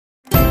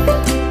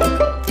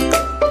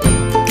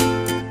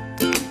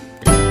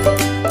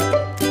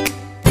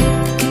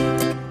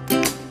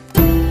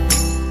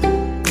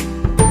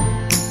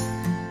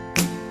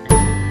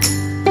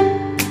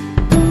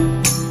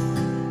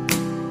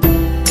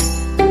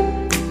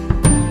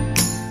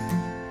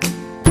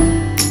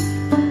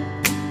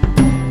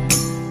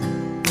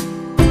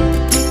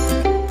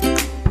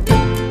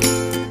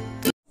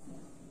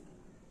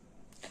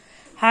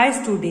Hi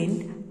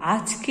student,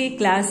 आज के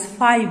class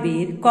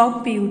 5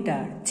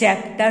 computer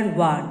chapter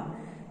 1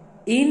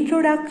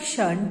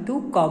 introduction to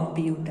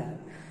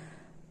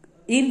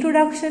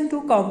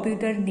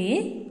computer নিয়ে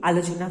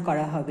আলোচনা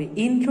করা হবে।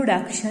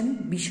 इंट्रोडक्शन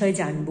বিষয়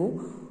জানবো।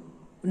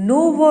 No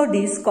word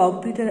is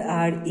computer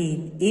R in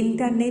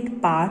internet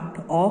part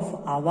of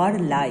our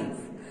life.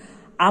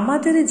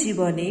 আমাদের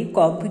জীবনে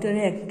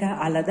কম্পিউটারের একটা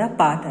আলাদা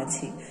পার্ট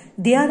আছে।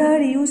 দেয়ার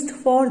are used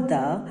for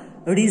the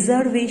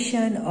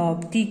reservation of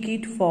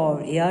ticket for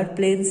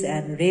airplanes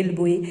and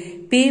railway,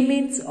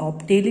 payments of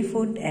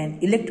telephone and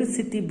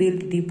electricity bill,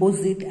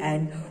 deposit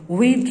and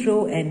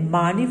withdraw and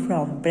money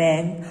from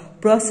bank,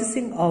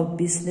 processing of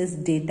business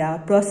data,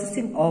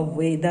 processing of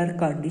weather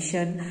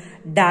condition,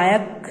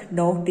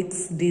 diagnostics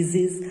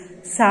disease,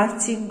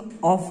 searching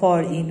for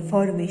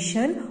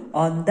information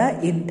on the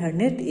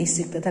internet etc.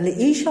 তাহলে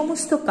এই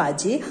সমস্ত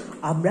কাজে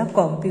আমরা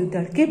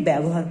কম্পিউটারকে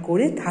ব্যবহার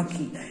করে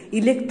থাকি।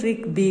 Electric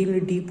bill,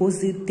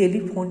 deposit,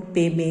 telephone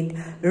payment,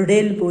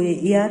 railway,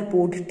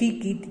 airport,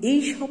 ticket, এই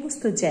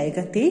সমস্ত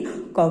জায়গাতেই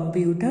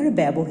কম্পিউটার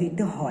ব্যবহৃত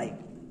হয়।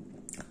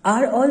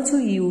 Are also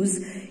used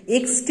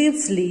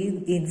extensively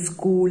in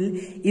school,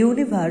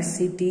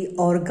 university,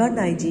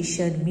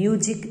 organization,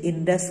 music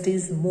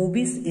industries,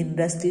 movies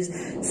industries,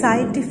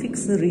 scientific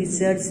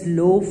research,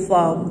 law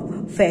firm,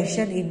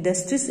 fashion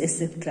industries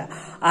etc.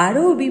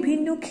 আরও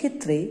বিভিন্ন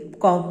ক্ষেত্রে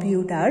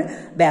কম্পিউটার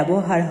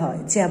ব্যবহার হয়,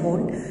 যেমন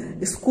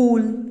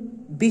স্কুল,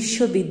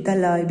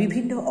 বিশ্ববিদ্যালয়,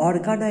 বিভিন্ন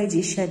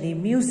অর্গানাইজেশনে,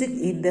 মিউজিক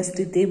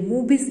ইন্ডাস্ট্রিতে,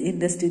 মুভিজ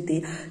ইন্ডাস্ট্রিতে,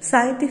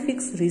 সায়েন্টিফিক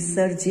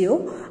রিসার্চেও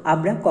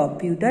আমরা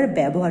কম্পিউটার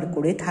ব্যবহার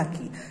করে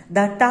থাকি।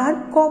 The term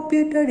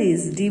computer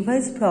is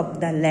device from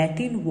the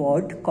Latin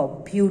word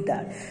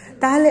computer.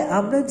 তাহলে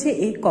আমরা যে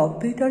এই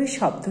কম্পিউটারের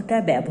শব্দটা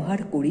ব্যবহার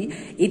করি,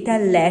 এটা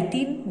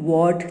ল্যাটিন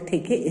ওয়ার্ড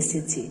থেকে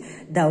এসেছে।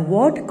 The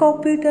word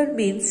computer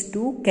means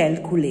to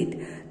calculate.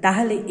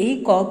 তাহলে এই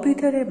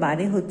কম্পিউটারের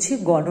মানে হচ্ছে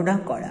গণনা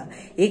করা।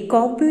 A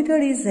computer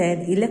is an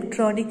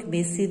electronic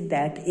machine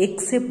that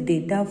accept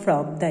data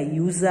from the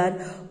user,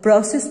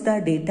 process the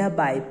data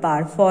by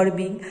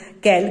performing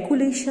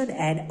calculation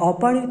and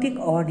operating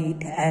on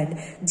it, and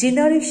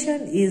generation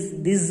is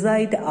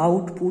desired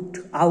output.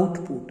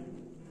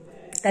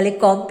 তাহলে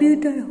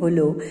computer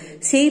হলো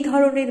সেই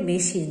ধরনের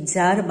মেশিন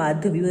যার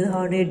মাধ্যমে বিভিন্ন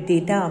ধরনের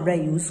ডেটা আমরা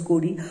ইউজ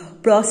করি,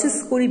 প্রসেস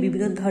করি,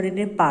 বিভিন্ন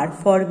ধরনের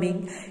performing,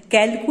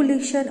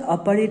 calculation,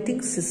 operating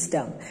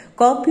system.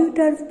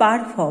 Computer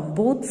perform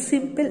both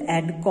simple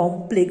and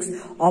complex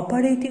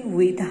operating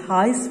with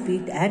high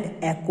speed and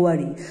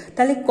অ্যাকুয়ারি।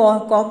 তাহলে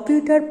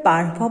কম্পিউটার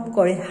পারফর্ম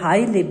করে high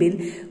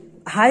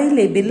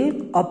level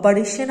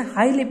operation,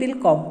 high level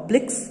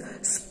complex,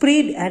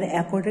 speed and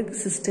accurate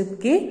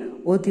সিস্টেমকে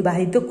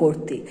অতিবাহিত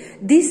করতে।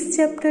 This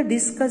chapter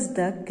discuss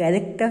the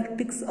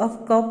characteristics of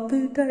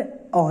computer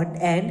on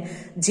and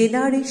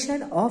generation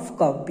of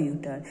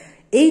computer.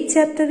 এই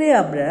চ্যাপ্টারে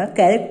আমরা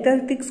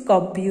characteristics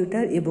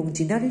computer এবং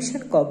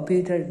generation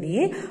computer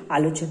নিয়ে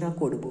আলোচনা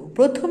করব।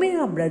 প্রথমে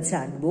আমরা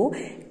জানব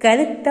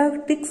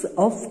characteristics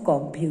of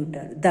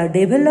computer. The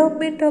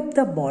development of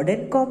the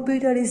modern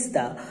computer is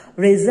the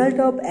result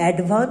of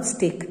advance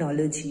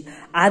technology.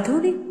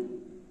 আধুনিক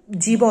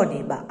জীবনে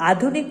বা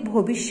আধুনিক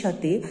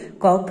ভবিষ্যতে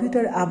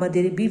কম্পিউটার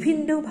আমাদের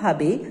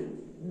বিভিন্নভাবে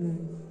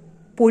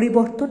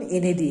পরিবর্তন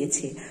এনে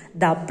দিয়েছে।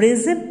 The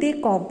present day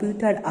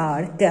computer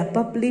R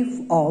capable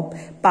of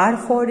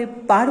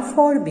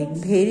performing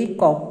very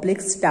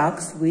complex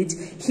task which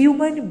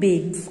human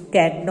beings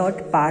can not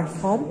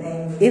perform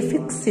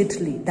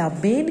efficiently. The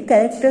main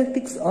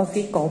characteristics of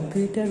a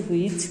computer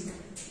which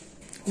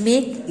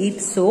make it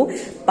so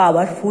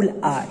powerful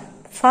R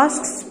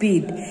fast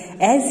speed.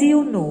 As you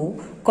know,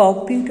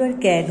 computer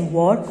can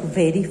work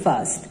very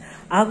fast.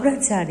 আমরা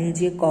জানি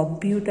যে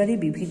কম্পিউটারে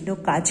বিভিন্ন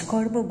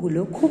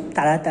কাজকর্মগুলো খুব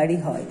তাড়াতাড়ি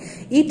হয়।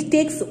 It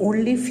takes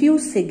only few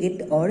second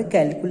or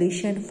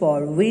calculation for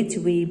which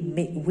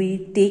we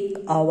take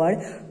our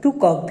two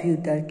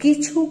computer.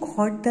 কিছু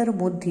ঘন্টার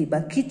মধ্যে বা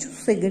কিছু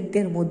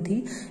সেকেন্ডের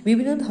মধ্যেই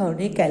বিভিন্ন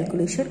ধরনের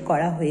ক্যালকুলেশন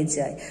করা হয়ে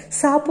যায়।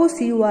 Suppose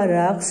you R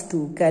asked to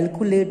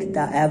calculate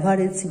the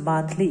average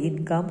monthly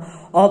income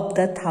of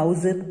the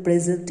 1000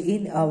 present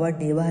in our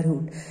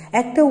neighbourhood.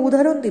 একটা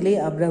উদাহরণ দিলে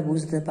আমরা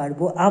বুঝতে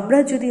পারবো। আমরা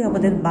যদি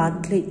আমাদের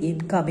মান্থলি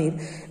ইনকামের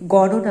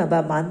গণনা বা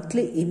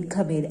মান্থলি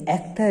ইনকামের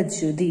একটা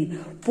যদি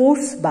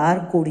পোর্স বার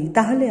করি,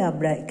 তাহলে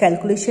আমরা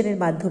ক্যালকুলেশনের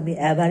মাধ্যমে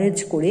অ্যাভারেজ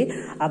করে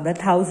আমরা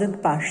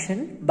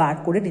 1000% বার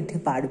করে নিতে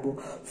পারবো।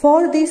 For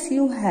this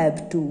you have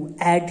to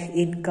add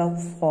income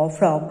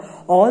from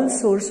all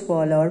source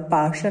for our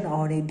person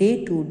on a day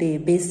to day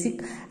basic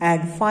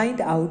and find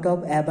out of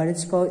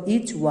average for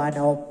each one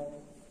of.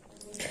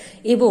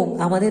 এবং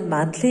আমাদের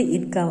মান্থলি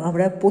ইনকাম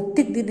আমরা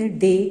প্রত্যেক দিনের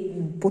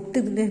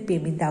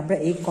পেমেন্ট আমরা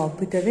এই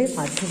কম্পিউটারের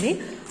মাধ্যমে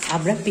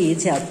আমরা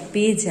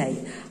পেয়ে যাই।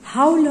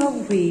 How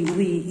long will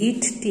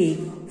it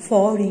take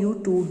for you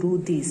to do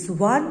this?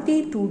 1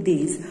 day, 2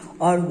 days,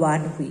 or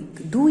 1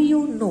 week? Do you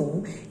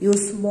know your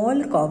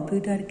small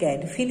computer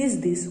can finish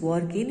this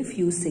work in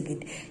few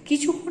seconds?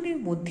 কিছুক্ষণের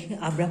মধ্যে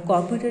আমরা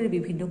কম্পিউটারের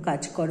বিভিন্ন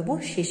কাজকর্ম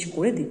শেষ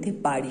করে দিতে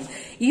পারি।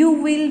 You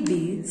will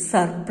be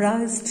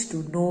surprised to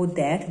know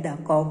that the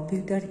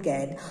computer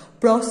can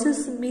process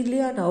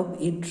millions of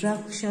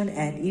instructions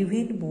and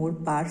even more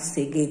per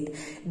second.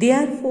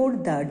 Therefore,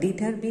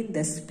 determine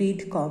the speed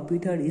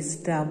computer is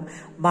termed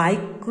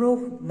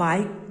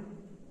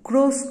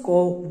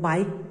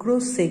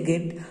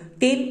microsecond,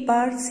 10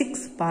 per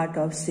 6 part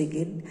of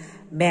second,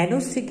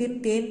 nanosecond,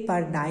 10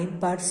 per 9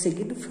 per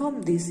second. From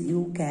this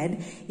you can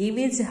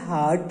imagine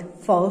how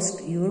fast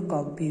your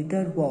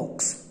computer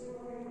works.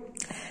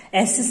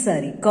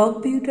 Accessory.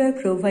 Computer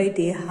provide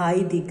a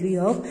high degree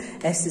of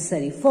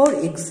accessory. For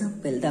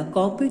example, the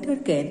computer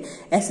can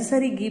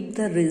accessory give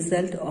the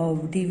result of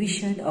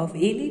division of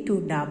any two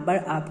number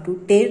up to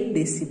 10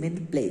 decimal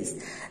place.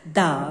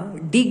 The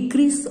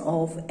degrees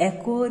of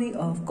accuracy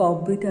of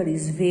computer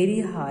is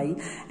very high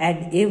and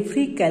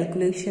every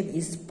calculation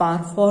is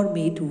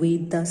performed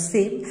with the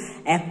same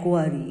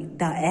accuracy.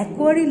 The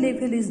accuracy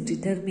level is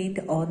determined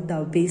on the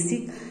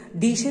basic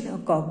division of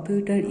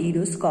computer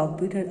errors.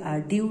 Computer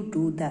are due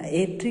to the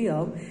entry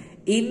of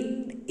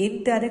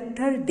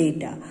interactor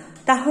data.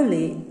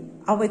 তাহলে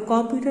our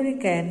computer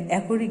can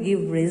accurately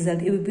give result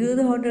এবং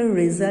বিভিন্ন ধরনের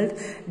result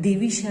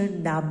division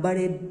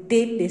নাম্বারের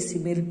 10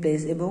 decimal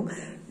place এবং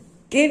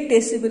 10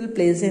 decimal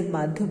প্লেসের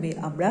মাধ্যমে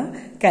আমরা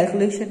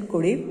calculation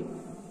করে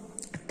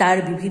তার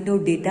বিভিন্ন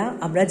ডেটা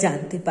আমরা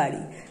জানতে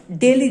পারি।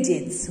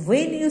 Diligence.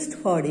 When used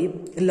for a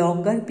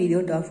longer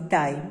period of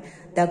time,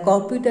 the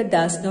computer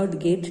does not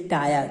get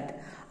tired.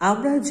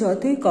 আমরা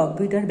যতই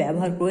কম্পিউটার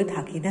ব্যবহার করে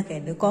থাকি না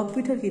কেন,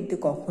 কম্পিউটার কিন্তু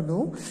কখনো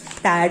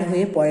টায়ার্ড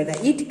হয়ে পড়ে না।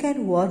 It can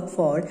work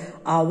for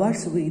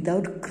hours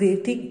without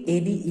creating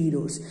any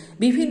ইরোস।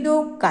 বিভিন্ন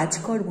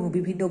কাজকর্ম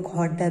বিভিন্ন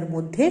ঘন্টার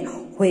মধ্যে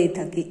হয়ে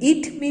থাকে।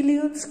 ইট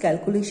মিলিয়নস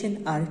ক্যালকুলেশন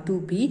আর টু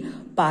বি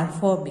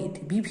পারফর্মেড।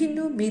 বিভিন্ন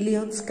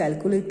মিলিয়নস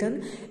ক্যালকুলেটর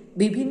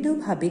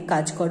বিভিন্নভাবে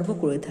কাজকর্ম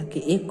করে থাকে।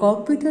 A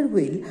computer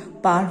will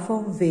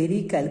perform very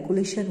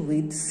calculation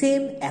with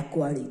same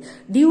অ্যাকুয়ারি।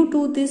 Due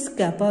to this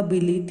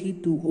capability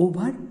two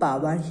over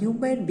power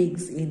human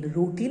beings in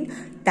routine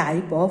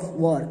type of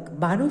work.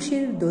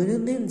 মানুষের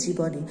দৈনন্দিন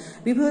জীবনে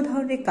বিভিন্ন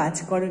ধরনের কাজ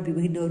করার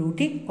বিভিন্ন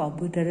রুটিন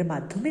কম্পিউটারের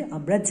মাধ্যমে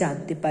আমরা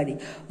জানতে পারি।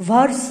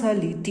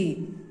 ভার্সালিটি.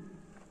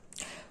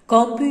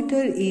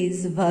 Computer is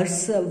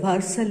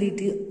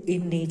versatility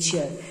in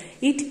nature.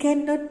 It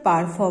cannot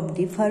perform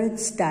different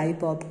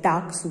type of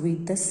tasks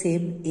with the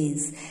same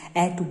ease.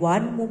 At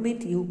one moment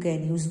you can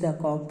use the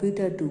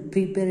computer to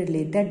prepare a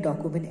letter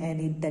document and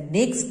in the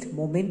next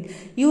moment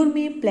you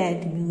may plan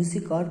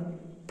music or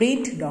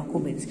print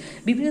documents.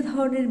 বিভিন্ন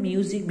ধরনের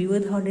music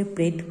বিভিন্ন ধরনের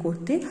print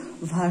করতে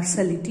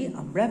ভার্সালিটি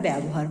আমরা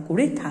ব্যবহার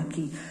করে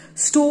থাকি।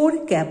 Store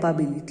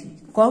capability.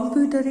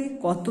 কম্পিউটারে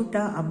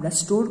কতটা আমরা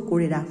স্টোর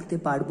করে রাখতে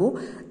পারবো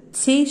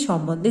সেই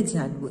সম্বন্ধে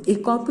জানবো। A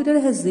computer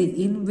has a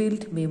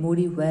inbuilt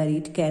memory wire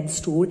it can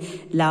store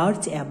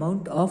large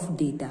amount of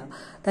data.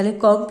 তাহলে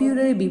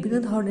কম্পিউটারে বিভিন্ন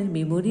ধরনের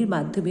মেমোরির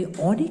মাধ্যমে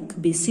অনেক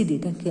বেশি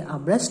ডেটাকে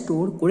আমরা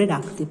স্টোর করে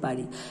রাখতে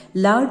পারি।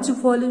 Large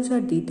volumes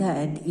of data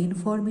and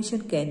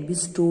information can be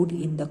stored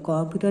in the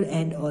computer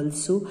and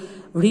also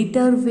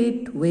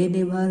retrieved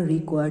whenever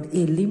required.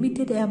 A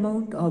limited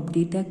amount of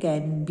data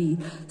can be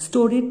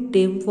stored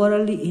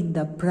temporarily in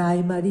the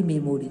primary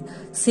memory.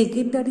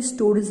 Secondary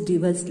storage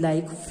devices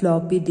like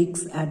floppy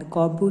disks and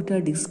computer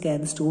disks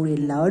can store a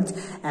large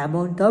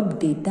amount of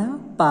data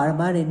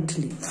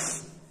permanently.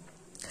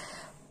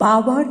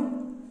 Power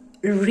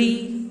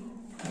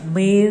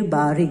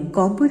remembering.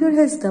 Computer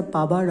has the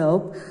power of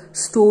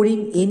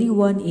storing any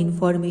one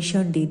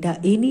information data.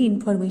 Any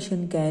information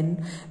can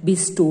be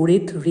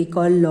stored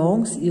recall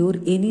longs your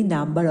any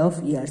number of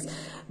years.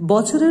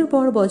 বছরের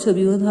পর বছর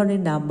বিভিন্ন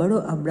ধরনের নাম্বারও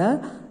আমরা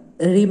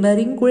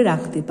remembering করে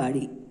রাখতে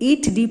পারি।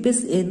 It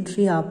depends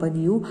entry upon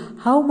you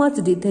how much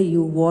data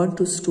you want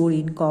to store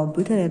in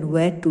computer and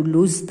where to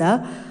lose the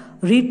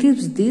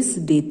retrieves this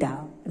data.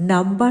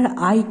 Number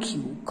IQ.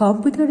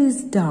 Computer is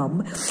dumb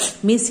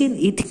machine.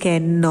 It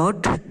cannot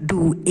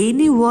do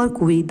any work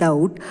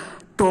without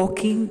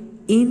talking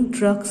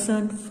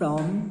instruction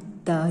from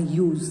the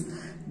use.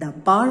 The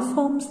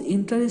performs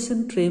interaction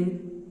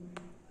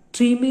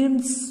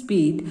tremendous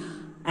speed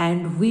and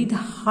with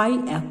high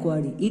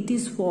accuracy. It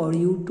is for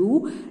you to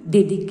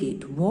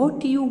dedicate what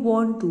you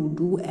want to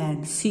do and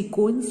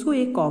sequence so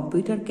a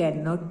computer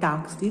cannot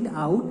task it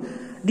out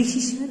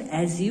decision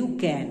as you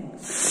can.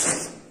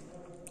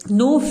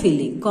 No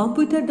feeling.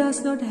 Computer does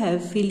not have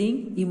feeling,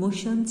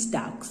 emotions,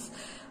 tasks,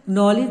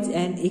 knowledge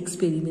and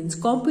experiments.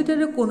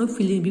 কম্পিউটারে কোনো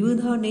feeling বিভিন্ন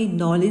ধরনের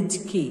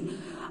নলেজকে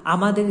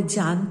আমাদের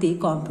জানতে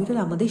computer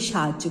আমাদের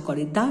সাহায্য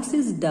করে। Thus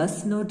it does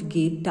not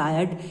get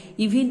tired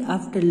even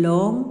after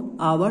long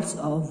hours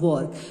of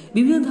work.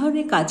 বিভিন্ন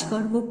ধরনের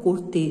কাজকর্ম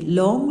করতে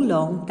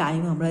লং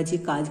টাইম আমরা যে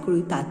কাজ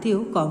করি তাতেও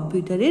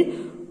কম্পিউটারের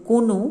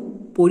কোনো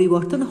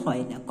পরিবর্তন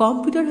হয় না।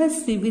 Computer has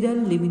সিভিরাল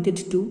limited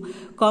two,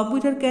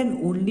 computer can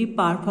only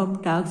perform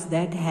task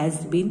that has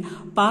been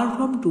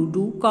perform to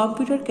do,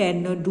 computer can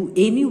not do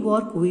any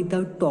work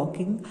without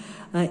talking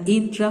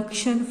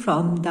instruction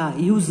from the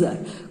user,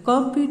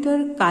 computer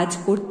কাজ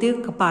করতে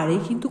পারে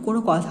কিন্তু কোনো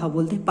কথা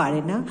বলতে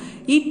পারে না।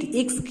 ইট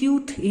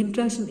execute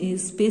instruction is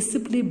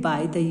specifically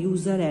by the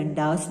user and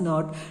does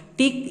not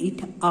take it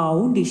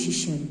out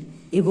decision,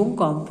 এবং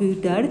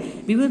কম্পিউটার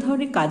বিভিন্ন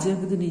ধরনের কাজের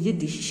মধ্যে নিজের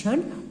ডিসিশন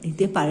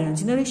নিতে পারে না।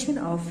 জেনারেশন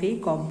অফ এ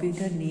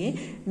কম্পিউটার নিয়ে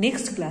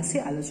নেক্সট ক্লাসে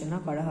আলোচনা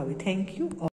করা হবে। Thank you.